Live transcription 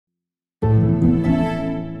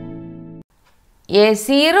A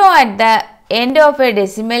 0 at the end of a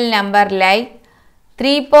decimal number like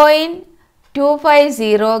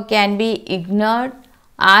 3.250 can be ignored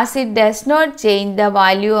as it does not change the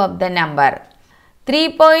value of the number.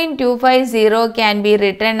 3.250 can be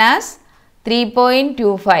written as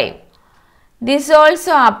 3.25. This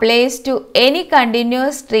also applies to any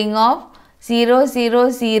continuous string of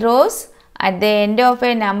 000s at the end of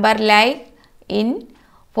a number like in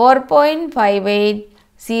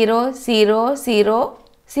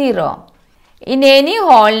 4.580000. In any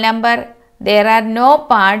whole number, there are no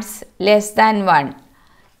parts less than 1.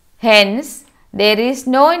 Hence, there is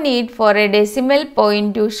no need for a decimal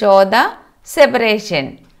point to show the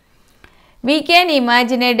separation. We can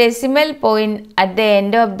imagine a decimal point at the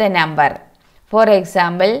end of the number. For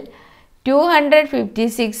example,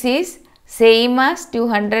 256 is same as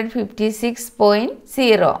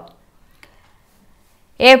 256.0.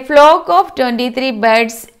 A flock of 23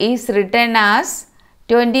 birds is written as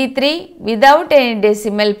 23 without any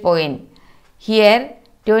decimal point. Here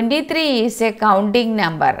 23 is a counting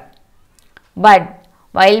number. But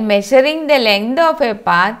while measuring the length of a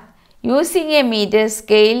path using a meter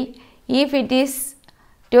scale, if it is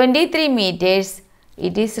 23 meters,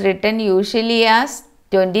 it is written usually as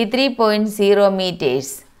 23.0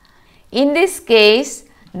 meters. In this case,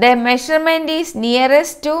 the measurement is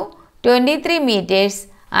nearest to 23 meters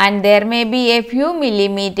and there may be a few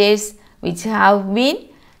millimeters which have been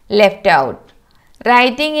left out.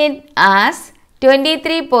 Writing it as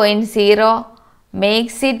 23.0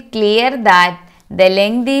 makes it clear that the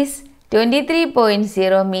length is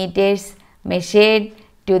 23.0 meters measured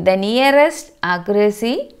to the nearest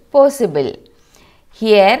accuracy possible.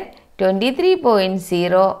 Here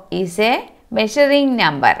 23.0 is a measuring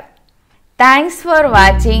number. Thanks for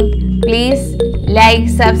watching. Please like,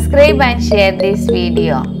 subscribe and share this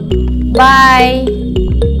video. Bye.